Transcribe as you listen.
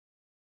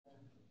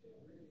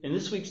In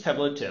this week's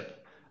Tableau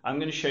tip, I'm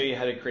going to show you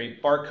how to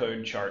create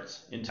barcode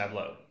charts in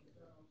Tableau.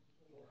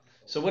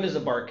 So what is a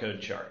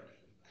barcode chart?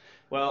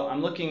 Well,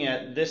 I'm looking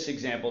at this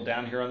example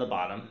down here on the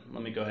bottom.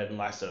 Let me go ahead and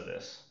lasso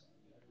this.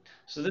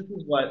 So this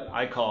is what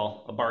I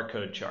call a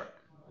barcode chart.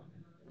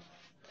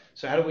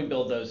 So how do we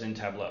build those in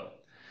Tableau?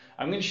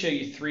 I'm going to show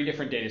you 3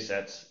 different data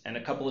sets and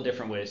a couple of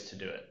different ways to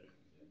do it.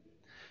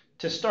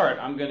 To start,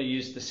 I'm going to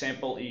use the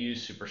sample EU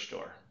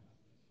Superstore.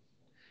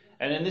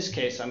 And in this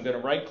case, I'm going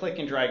to right-click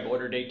and drag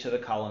order date to the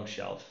column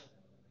shelf.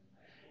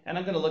 And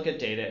I'm going to look at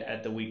data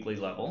at the weekly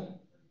level.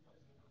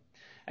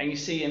 And you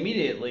see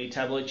immediately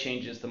Tableau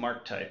changes the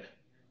mark type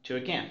to a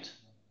Gantt.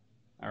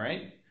 All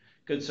right,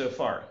 good so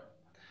far.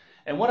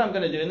 And what I'm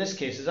going to do in this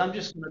case is I'm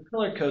just going to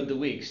color code the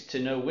weeks to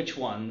know which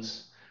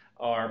ones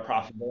are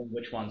profitable and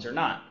which ones are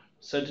not.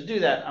 So to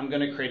do that, I'm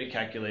going to create a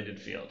calculated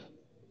field.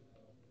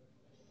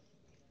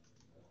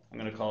 I'm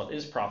going to call it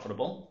is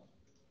profitable.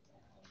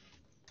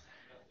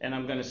 And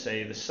I'm going to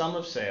say the sum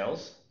of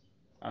sales,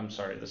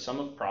 the sum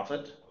of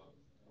profit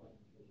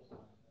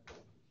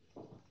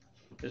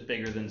is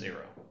bigger than 0.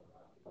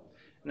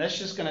 And that's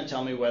just going to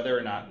tell me whether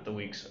or not the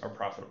weeks are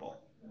profitable.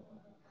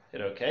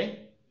 Hit OK.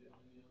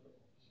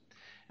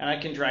 And I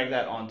can drag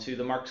that onto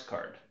the marks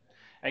card.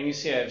 And you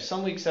see I have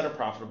some weeks that are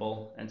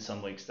profitable and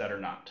some weeks that are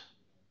not.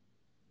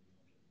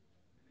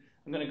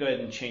 I'm going to go ahead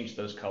and change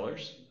those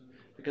colors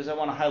because I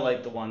want to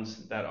highlight the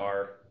ones that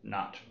are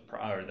not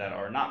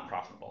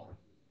profitable.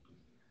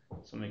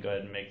 So let me go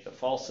ahead and make the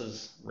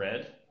falses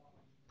red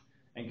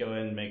and go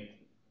ahead and make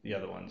the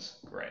other ones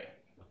gray.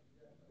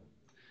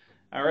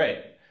 All right,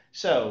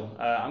 so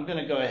I'm going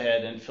to go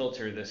ahead and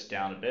filter this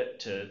down a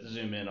bit to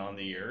zoom in on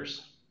the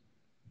years.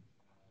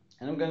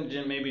 And I'm going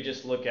to maybe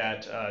just look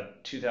at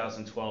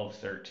 2012,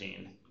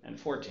 13, and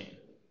 14.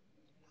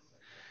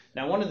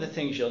 Now, one of the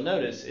things you'll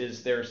notice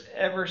is there's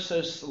ever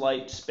so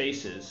slight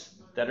spaces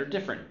that are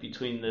different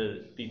between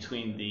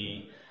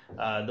the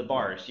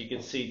bars. You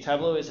can see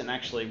Tableau isn't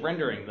actually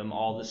rendering them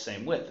all the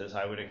same width as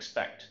I would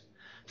expect.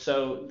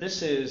 So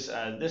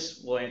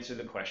this will answer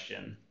the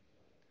question,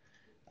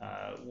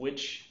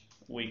 which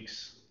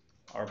weeks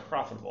are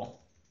profitable?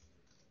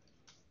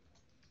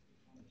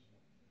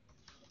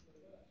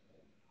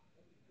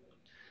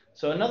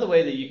 So another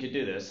way that you could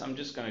do this, I'm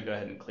just going to go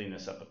ahead and clean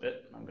this up a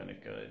bit. I'm going to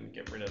go ahead and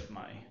get rid of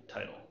my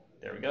title.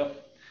 There we go.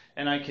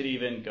 And I could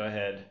even go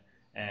ahead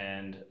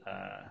and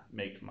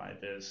make my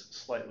viz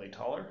slightly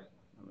taller.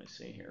 Let me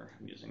see here.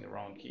 I'm using the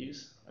wrong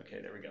keys.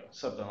 Okay, there we go.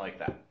 Something like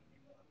that.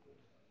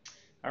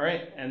 All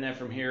right, and then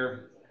from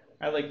here,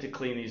 I like to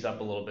clean these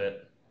up a little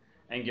bit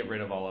and get rid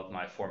of all of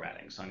my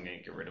formatting. So I'm going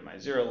to get rid of my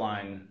 0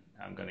 line.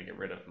 I'm going to get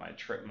rid of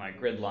my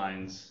grid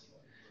lines.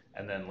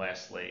 And then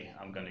lastly,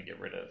 I'm going to get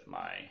rid of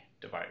my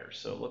dividers.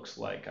 So it looks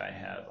like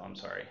I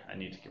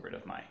need to get rid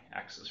of my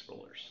axis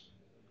rulers.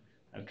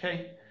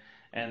 Okay,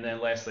 and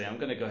then lastly, I'm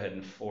going to go ahead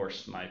and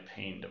force my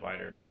pane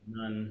divider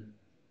none.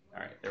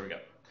 All right, there we go.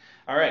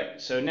 All right,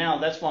 so now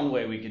that's one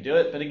way we could do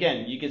it. But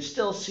again, you could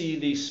still see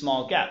these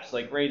small gaps.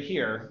 Like right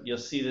here, you'll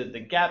see that the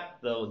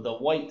gap, the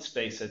white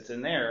space that's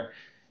in there,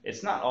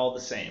 it's not all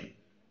the same.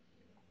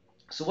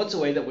 So what's a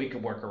way that we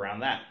could work around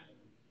that?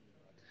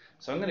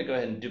 So I'm going to go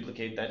ahead and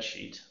duplicate that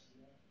sheet.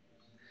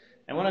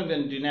 And what I'm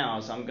going to do now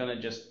is I'm going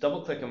to just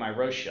double click on my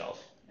row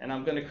shelf and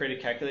I'm going to create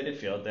a calculated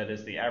field that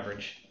is the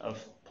average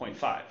of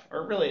 0.5.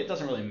 Or really, it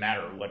doesn't really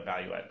matter what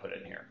value I put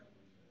in here.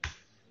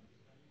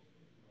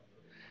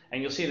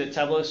 And you'll see that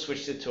Tableau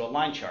switched it to a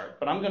line chart,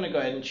 but I'm going to go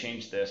ahead and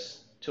change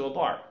this to a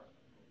bar.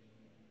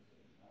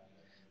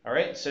 All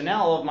right, so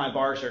now all of my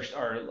bars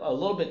are a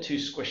little bit too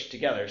squished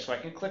together, so I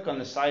can click on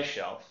the size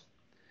shelf,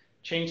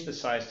 change the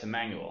size to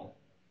manual,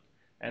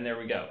 and there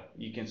we go.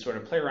 You can sort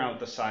of play around with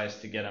the size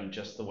to get them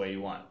just the way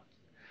you want.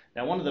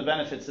 Now, one of the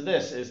benefits of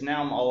this is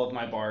now all of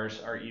my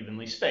bars are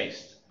evenly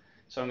spaced.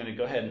 So I'm going to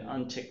go ahead and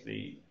untick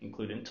the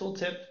Include in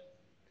Tooltip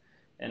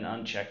and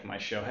uncheck my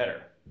Show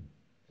Header.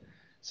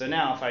 So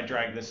now if I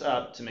drag this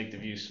up to make the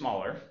view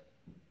smaller,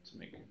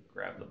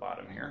 grab the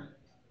bottom here.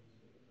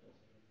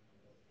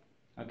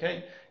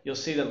 Okay, you'll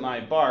see that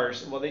my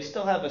bars, well, they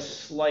still have a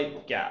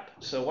slight gap.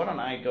 So why don't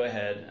I go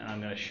ahead and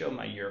I'm going to show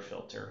my year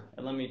filter.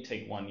 And let me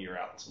take 1 year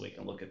out so we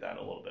can look at that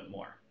a little bit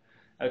more.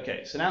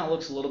 Okay, so now it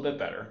looks a little bit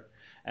better.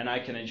 And I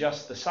can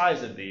adjust the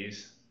size of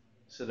these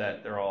so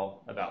that they're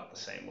all about the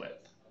same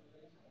width.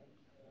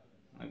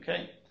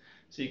 Okay,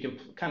 so you can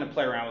kind of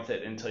play around with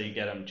it until you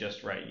get them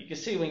just right. You can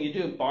see when you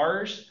do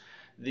bars,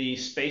 the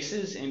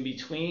spaces in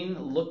between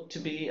look to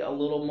be a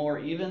little more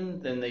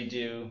even than they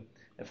do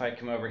if I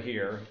come over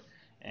here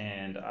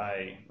and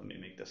let me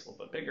make this a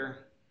little bit bigger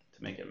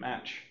to make it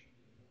match.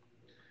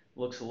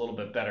 Looks a little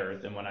bit better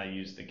than when I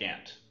use the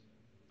Gantt.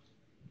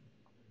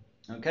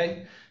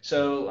 Okay,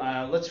 so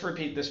let's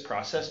repeat this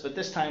process, but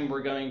this time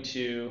we're going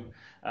to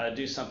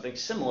do something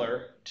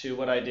similar to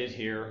what I did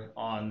here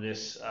on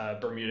this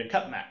Bermuda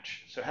cut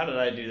match. So how did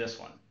I do this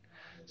one?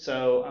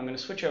 So I'm going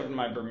to switch over to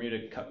my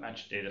Bermuda cut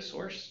match data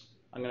source.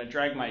 I'm going to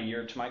drag my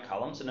year to my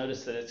columns and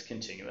notice that it's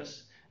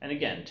continuous. And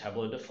again,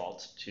 Tableau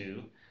defaults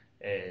to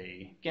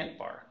a Gantt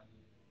bar.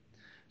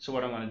 So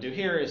what I'm going to do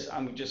here is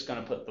I'm just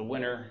going to put the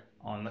winner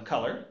on the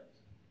color,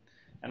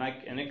 and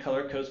it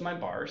color codes my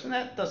bars, and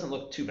that doesn't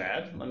look too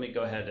bad. Let me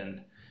go ahead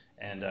and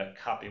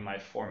copy my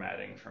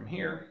formatting from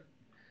here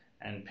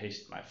and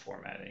paste my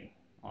formatting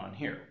on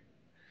here.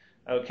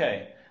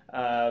 Okay,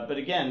 but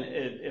again,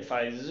 if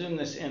I zoom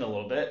this in a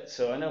little bit,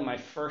 so I know my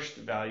first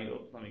value,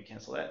 let me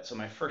cancel that. So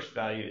my first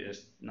value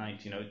is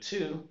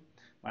 1902.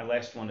 My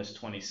last one is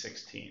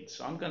 2016.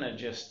 So I'm going to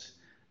just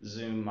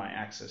zoom my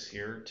axis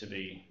here to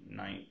be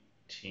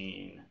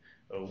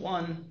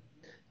 1901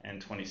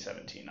 and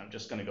 2017. I'm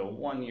just going to go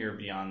 1 year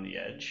beyond the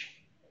edge.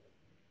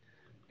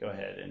 Go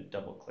ahead and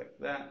double click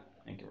that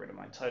and get rid of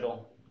my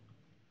title.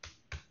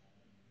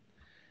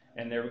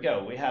 And there we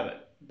go, we have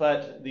it.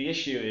 But the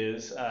issue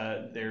is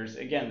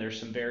there's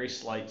some very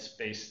slight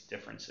space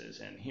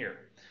differences in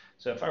here.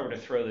 So if I were to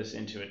throw this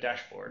into a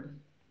dashboard,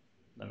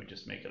 let me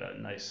just make it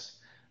a nice,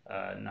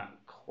 not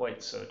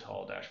quite so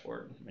tall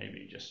dashboard,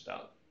 maybe just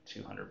about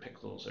 200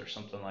 pixels or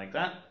something like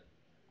that.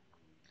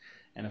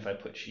 And if I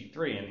put sheet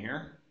 3 in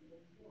here,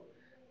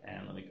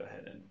 and let me go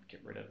ahead and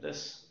get rid of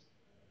this.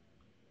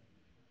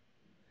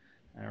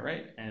 All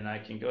right, and I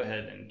can go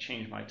ahead and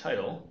change my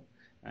title.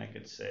 I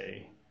could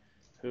say,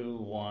 who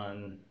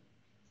won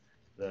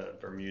the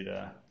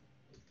Bermuda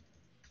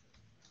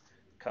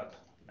Cup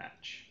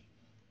match?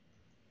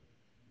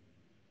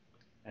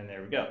 And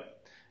there we go.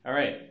 All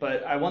right,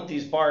 but I want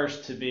these bars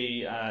to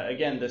be,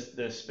 again,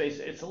 the space,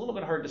 it's a little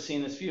bit hard to see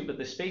in this view, but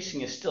the spacing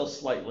is still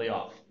slightly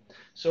off.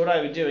 So what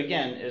I would do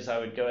again is I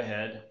would go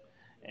ahead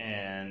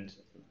and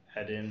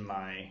add in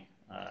my,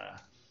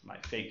 my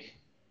fake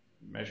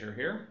measure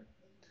here,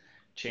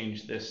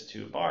 change this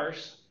to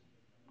bars,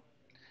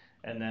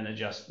 and then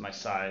adjust my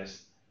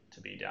size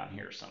to be down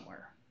here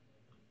somewhere.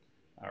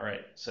 All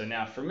right, so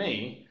now for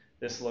me,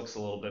 this looks a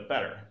little bit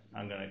better.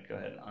 I'm going to go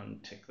ahead and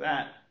untick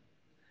that,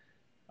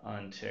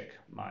 untick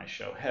my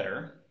show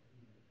header,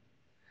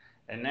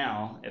 and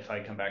now if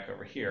I come back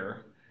over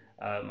here,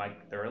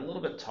 they're a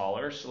little bit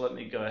taller, so let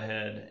me go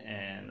ahead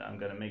and I'm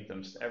going to make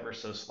them ever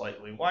so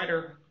slightly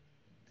wider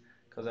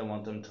because I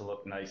want them to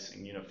look nice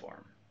and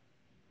uniform.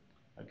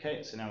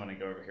 Okay, so now when I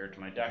go over here to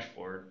my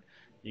dashboard,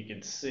 you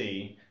can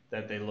see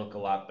that they look a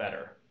lot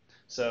better.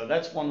 So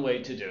that's one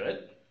way to do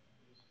it.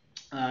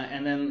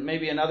 And then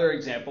maybe another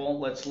example,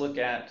 let's look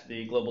at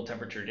the global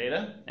temperature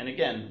data. And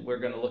again, we're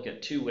going to look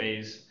at 2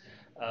 ways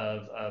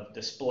of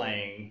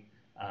displaying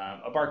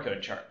a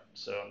barcode chart.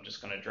 So I'm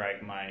just going to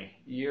drag my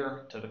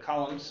year to the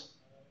columns.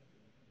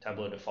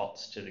 Tableau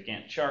defaults to the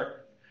Gantt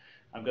chart.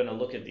 I'm going to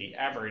look at the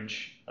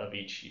average of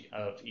each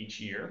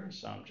year.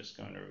 So I'm just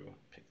going to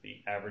pick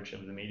the average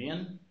of the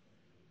median.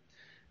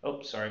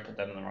 Oh, sorry, I put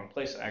that in the wrong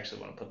place. I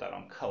actually want to put that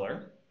on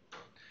color.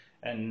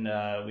 And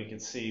we can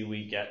see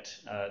we get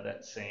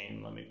that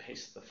same, let me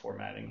paste the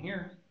formatting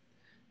here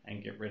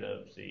and get rid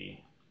of the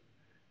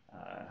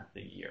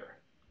year.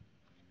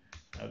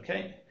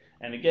 Okay,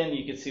 and again,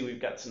 you can see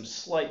we've got some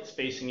slight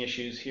spacing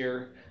issues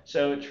here.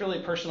 So it's really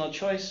personal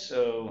choice.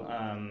 So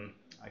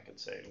I could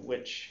say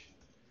which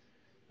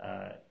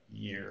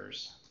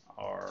years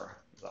are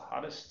the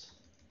hottest.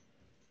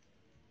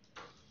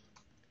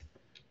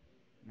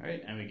 All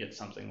right, and we get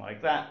something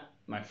like that.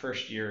 My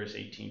first year is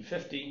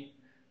 1850.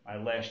 My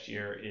last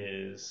year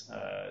is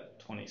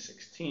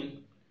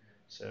 2016.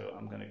 So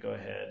I'm going to go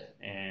ahead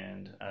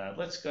and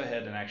let's go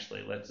ahead and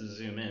actually let's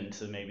zoom in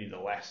to maybe the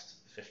last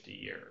 50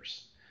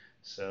 years.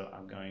 So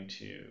I'm going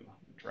to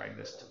drag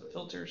this to the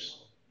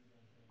filters.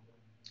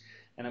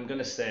 And I'm going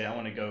to say I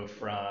want to go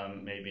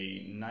from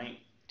maybe why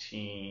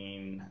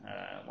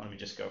don't we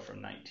just go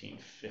from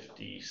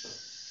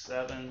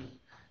 1957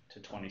 to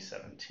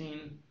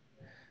 2017.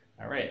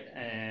 All right,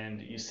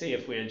 and you see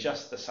if we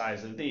adjust the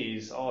size of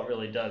these, all it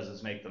really does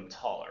is make them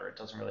taller. It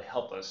doesn't really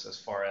help us as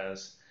far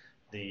as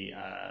the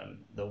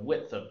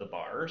width of the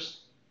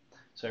bars.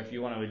 So if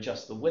you want to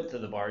adjust the width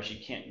of the bars, you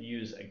can't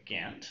use a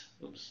Gantt.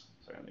 Oops,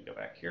 sorry, let me go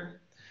back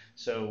here.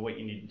 So what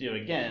you need to do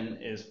again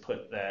is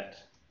put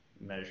that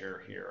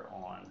measure here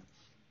on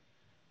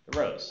the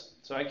rows.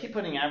 So I keep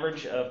putting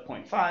average of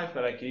 0.5,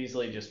 but I could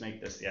easily just make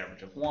this the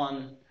average of 1.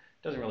 It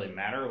doesn't really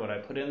matter what I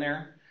put in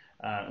there.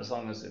 As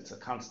long as it's a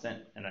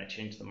constant and I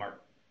change the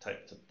mark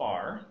type to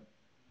bar.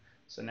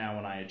 So now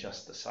when I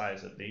adjust the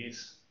size of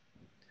these,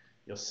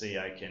 you'll see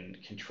I can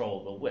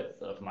control the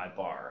width of my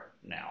bar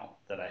now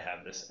that I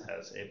have this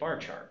as a bar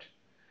chart.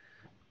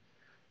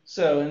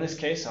 So in this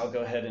case, I'll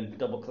go ahead and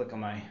double click on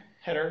my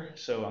header.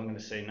 So I'm going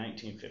to say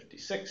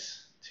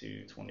 1956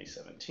 to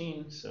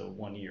 2017. So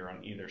 1 year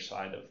on either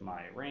side of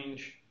my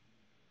range.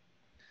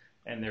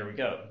 And there we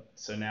go.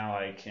 So now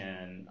I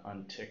can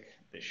untick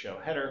the show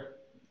header,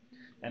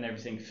 and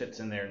everything fits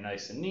in there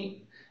nice and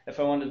neat. If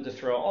I wanted to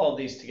throw all of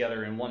these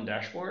together in one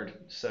dashboard,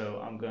 so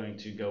I'm going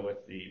to go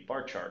with the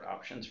bar chart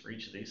options for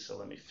each of these. So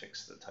let me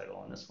fix the title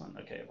on this one.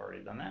 Okay, I've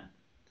already done that.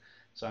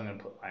 So I'm going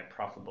to put my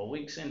profitable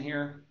weeks in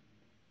here.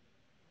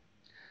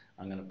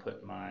 I'm going to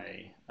put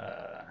my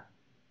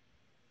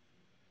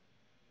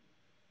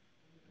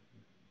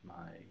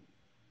my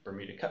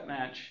Bermuda Cup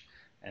match,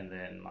 and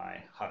then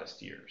my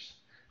hottest years.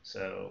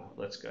 So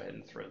let's go ahead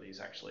and throw these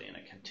actually in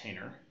a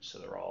container so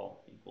they're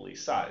all equally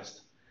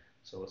sized.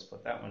 So let's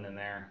put that one in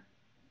there,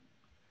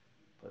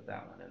 put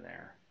that one in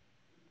there,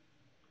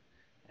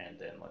 and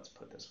then let's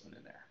put this one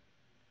in there.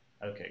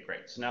 Okay,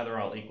 great. So now they're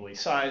all equally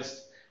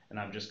sized, and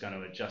I'm just going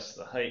to adjust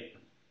the height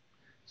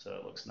so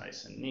it looks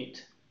nice and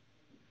neat.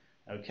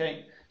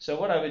 Okay, so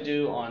what I would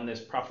do on this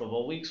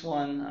profitable weeks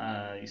one,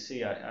 you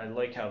see I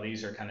like how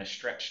these are kind of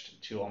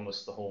stretched to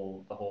almost the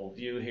whole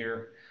view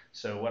here.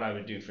 So what I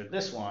would do for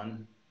this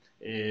one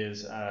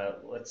is,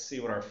 let's see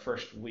what our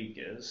first week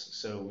is.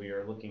 So we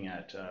are looking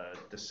at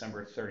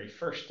December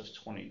 31st of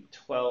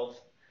 2012.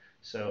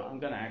 So I'm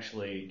going to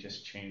actually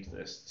just change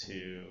this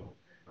to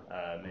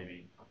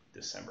maybe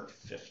December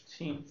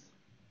 15th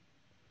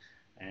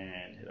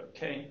and hit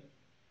OK.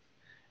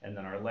 And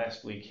then our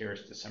last week here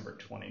is December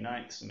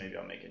 29th, so maybe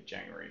I'll make it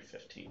January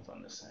 15th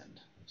on this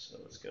end. So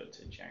let's go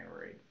to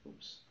January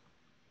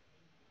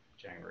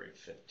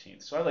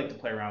 15th. So I like to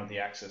play around with the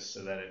axis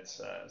so that it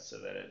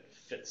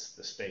fits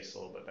the space a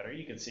little bit better.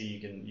 You can see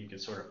you can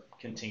sort of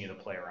continue to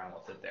play around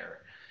with it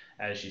there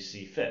as you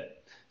see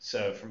fit.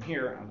 So from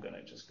here, I'm going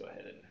to just go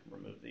ahead and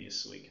remove these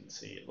so we can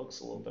see it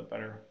looks a little bit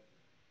better.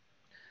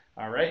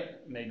 All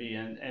right, maybe,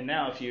 and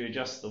now if you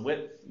adjust the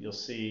width, you'll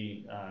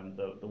see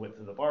the width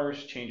of the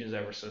bars changes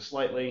ever so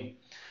slightly.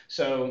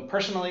 So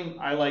personally,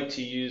 I like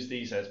to use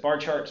these as bar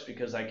charts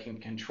because I can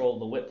control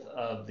the width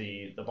of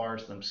the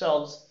bars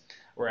themselves,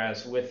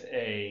 whereas with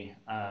a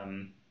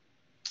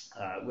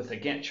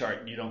Gantt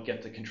chart, you don't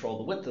get to control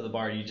the width of the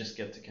bar, you just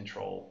get to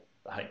control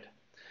the height.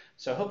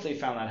 So hopefully you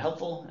found that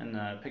helpful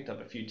and picked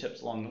up a few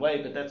tips along the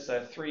way, but that's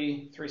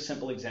three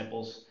simple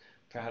examples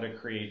for how to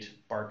create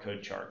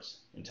barcode charts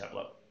in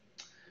Tableau.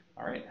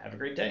 All right, have a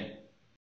great day.